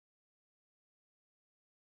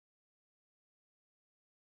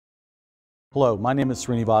Hello, my name is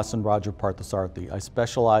Srinivason Roger Parthasarathy. I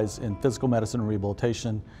specialize in physical medicine and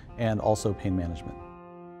rehabilitation and also pain management.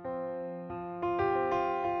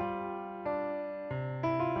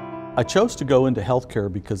 I chose to go into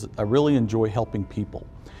healthcare because I really enjoy helping people.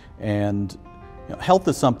 And health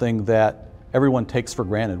is something that everyone takes for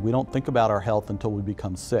granted. We don't think about our health until we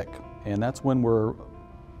become sick. And that's when we're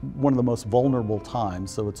one of the most vulnerable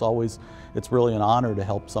times. So it's really an honor to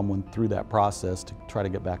help someone through that process to try to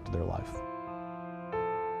get back to their life.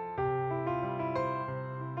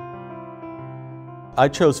 I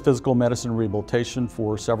chose physical medicine and rehabilitation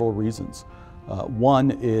for several reasons.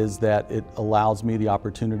 One is that it allows me the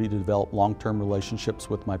opportunity to develop long-term relationships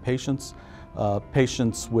with my patients.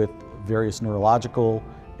 Patients with various neurological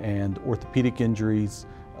and orthopedic injuries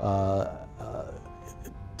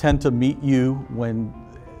tend to meet you when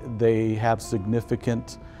they have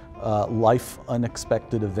significant life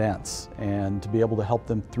unexpected events, and to be able to help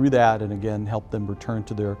them through that and again help them return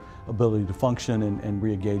to their ability to function and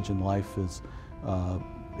re-engage in life is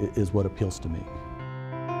what appeals to me.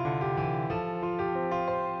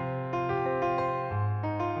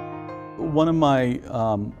 One of my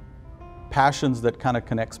passions that kind of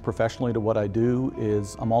connects professionally to what I do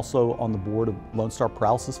is I'm also on the board of Lone Star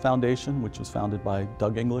Paralysis Foundation, which was founded by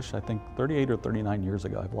Doug English, I think 38 or 39 years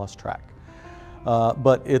ago, I've lost track.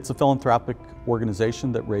 But it's a philanthropic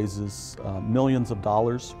organization that raises millions of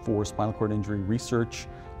dollars for spinal cord injury research,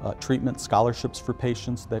 treatment, scholarships for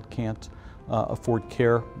patients that can't afford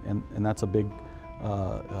care, and that's a big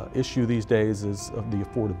issue these days, is of the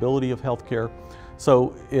affordability of healthcare.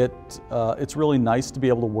 So it's really nice to be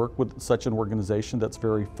able to work with such an organization that's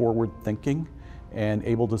very forward-thinking and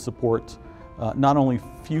able to support not only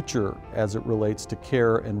future as it relates to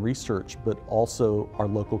care and research, but also our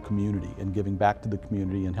local community and giving back to the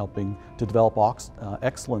community and helping to develop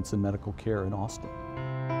excellence in medical care in Austin.